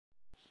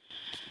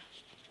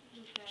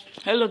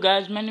Hello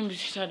guys, my name is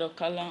Richard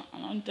Okala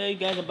and I'm tell you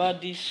guys about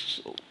this.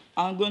 So,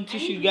 I'm going to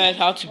teach you guys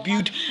how to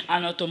build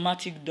an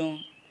automatic door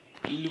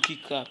in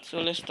LuckyCraft. So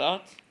let's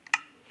start.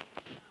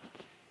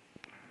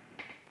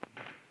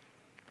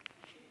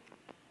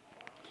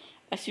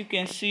 As you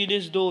can see,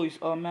 this door is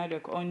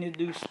automatic. All you need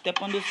to do is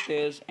step on the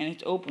stairs and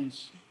it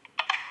opens.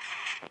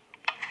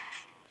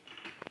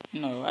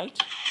 You know,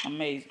 right?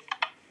 Amazing.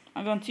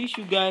 I'm going to teach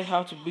you guys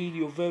how to build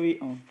your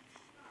very own.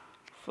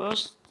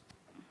 First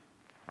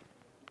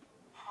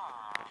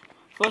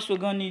we're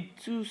going to need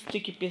 2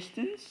 sticky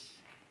pistons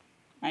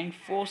and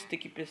 4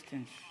 sticky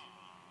pistons.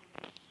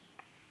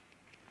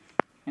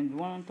 And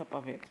one on top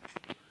of it.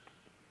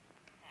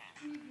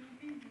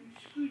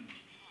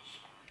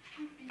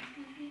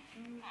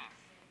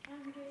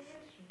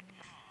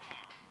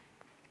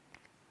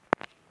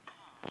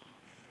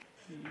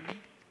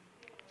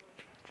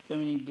 So we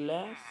need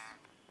glass.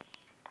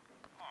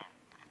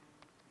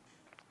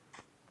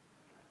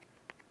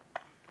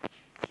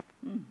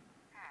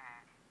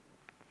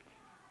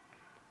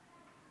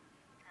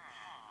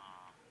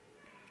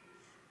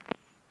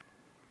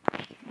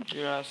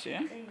 Glass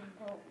here.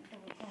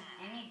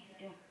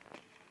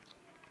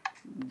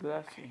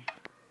 Glass here.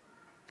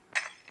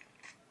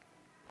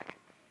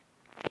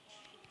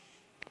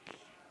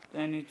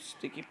 Then it's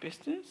sticky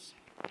pistons.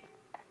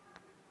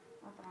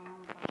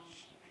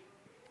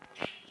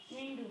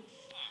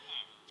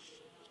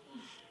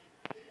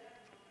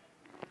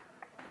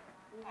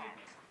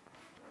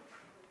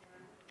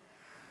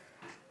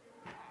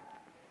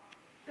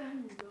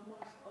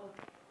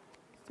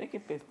 Sticky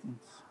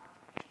pistons.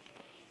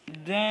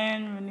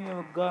 Then we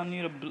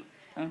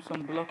need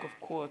some block of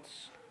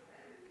quartz.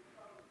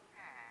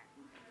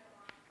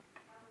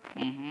 I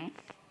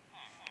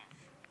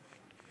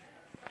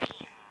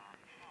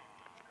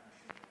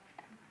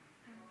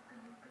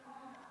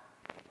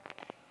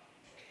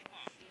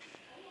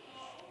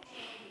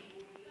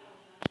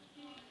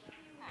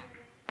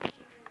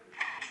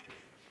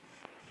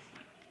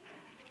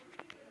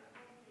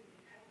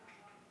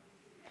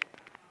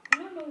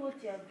don't know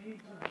what you are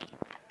building.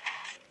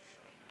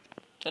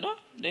 Ta-da!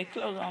 They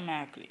close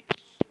automatically.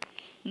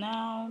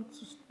 Now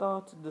to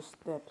start the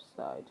step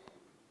side.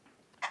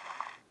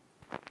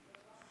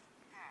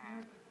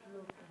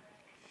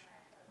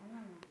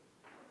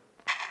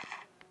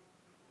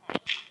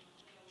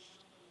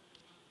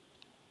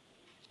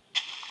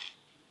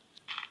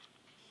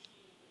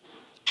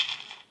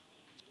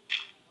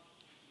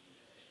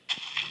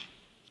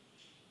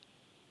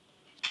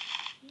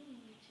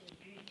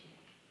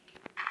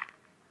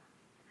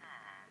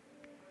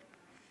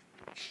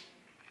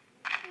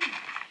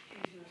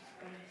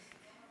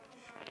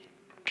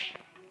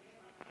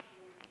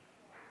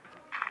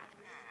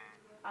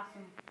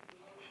 Awesome.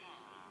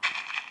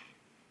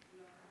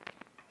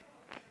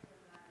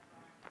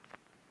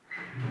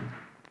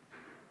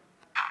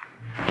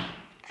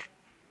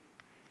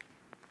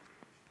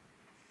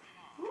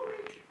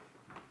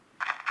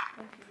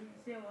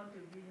 Say I want to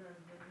be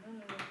husband. I don't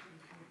know what to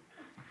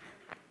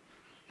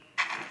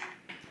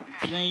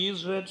do. Then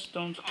use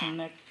redstone to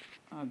connect.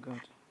 Oh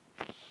god.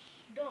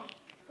 Door.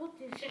 Put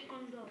the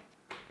second door.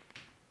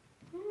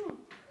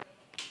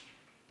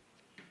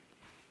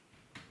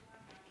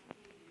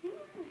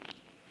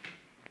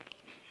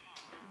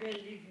 They're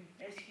leaving.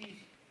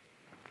 Excuse.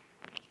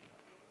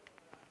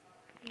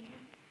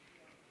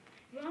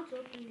 You want to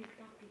open it,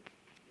 tap it.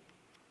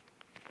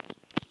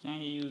 Then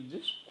you use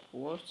this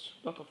quartz,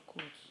 block of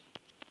quartz.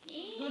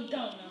 Go down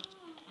now.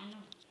 I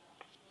know.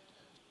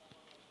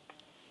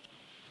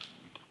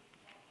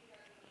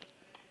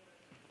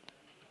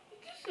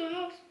 This is your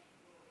house.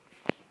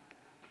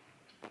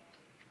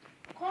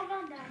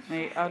 Cover that. Then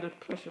you add a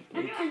pressure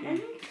plate I here.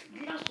 need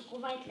glass to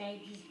cover it like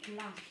this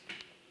glass.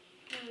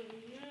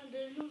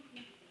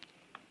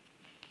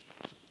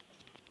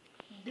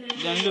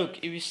 Then look,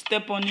 if you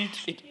step on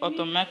it, it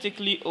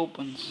automatically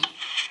opens.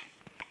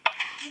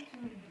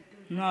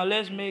 Now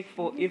let's make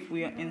for if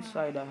we are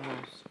inside the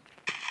house.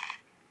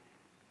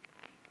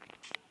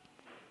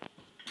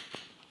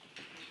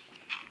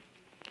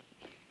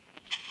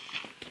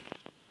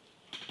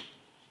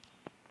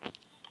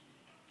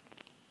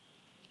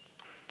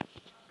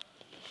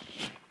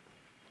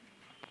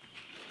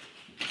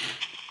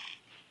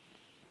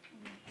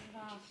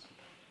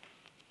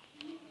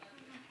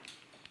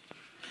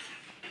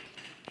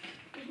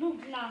 There's no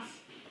glass.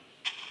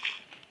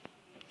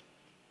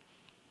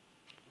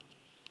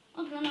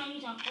 Okay, now you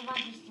can cover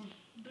this thing.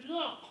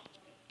 Block.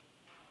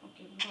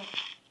 Okay, block.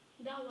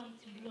 That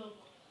white block.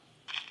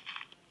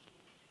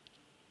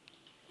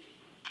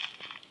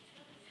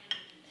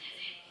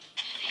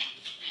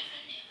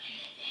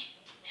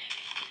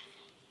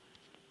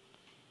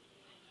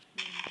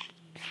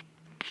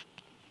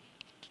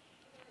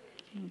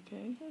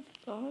 Okay, get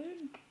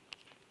started.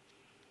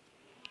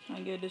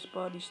 I get this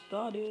party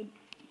started.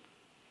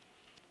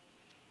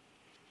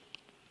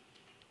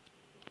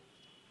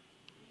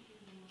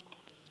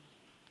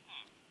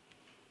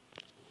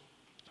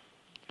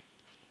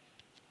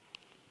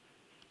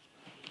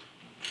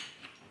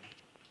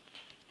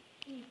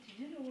 Wait,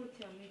 do you know what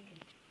you're making?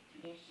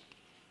 Yes.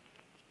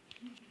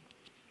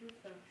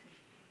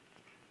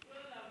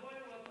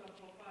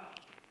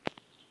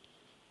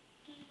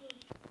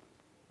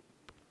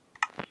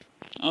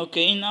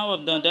 Okay, now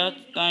I've done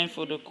that. Time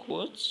for the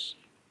quotes.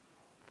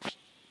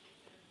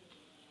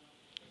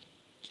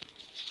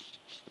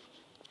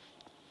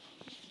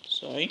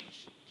 Sorry.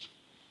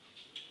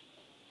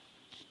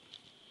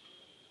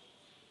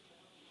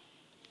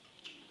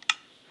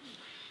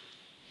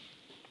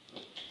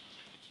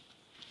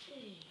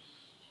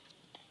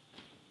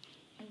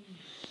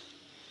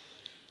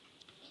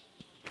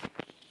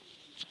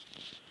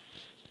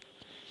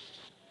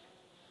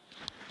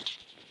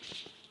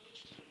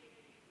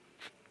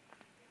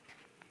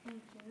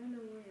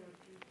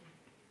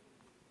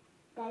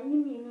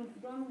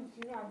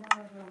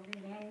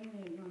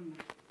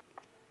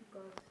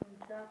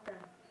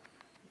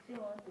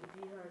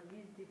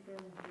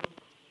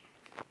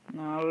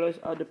 Now let's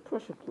add the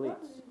pressure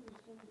plates.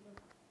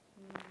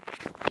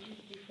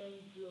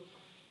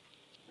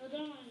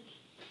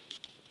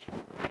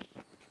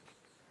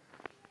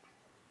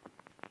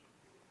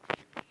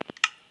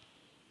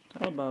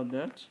 How about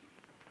that?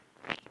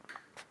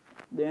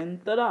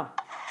 Then ta-da!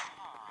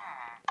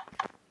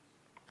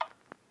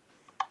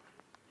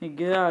 Hey,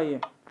 get out of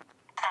here.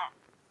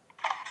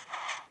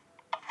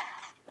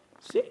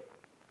 See?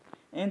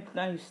 And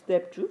now you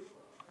step through.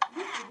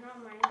 This is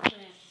not my interest.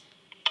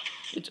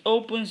 It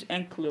opens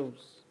and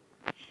closes.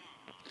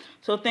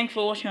 So thanks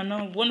for watching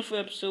another wonderful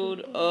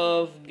episode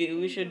of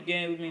Wished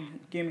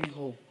Gaming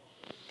Hole.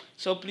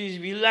 So please,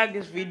 if you like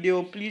this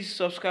video, please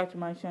subscribe to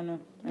my channel.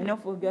 And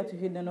don't forget to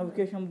hit the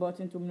notification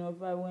button to be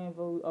notified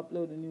whenever we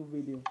upload a new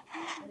video.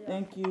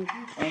 Thank you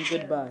and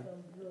goodbye.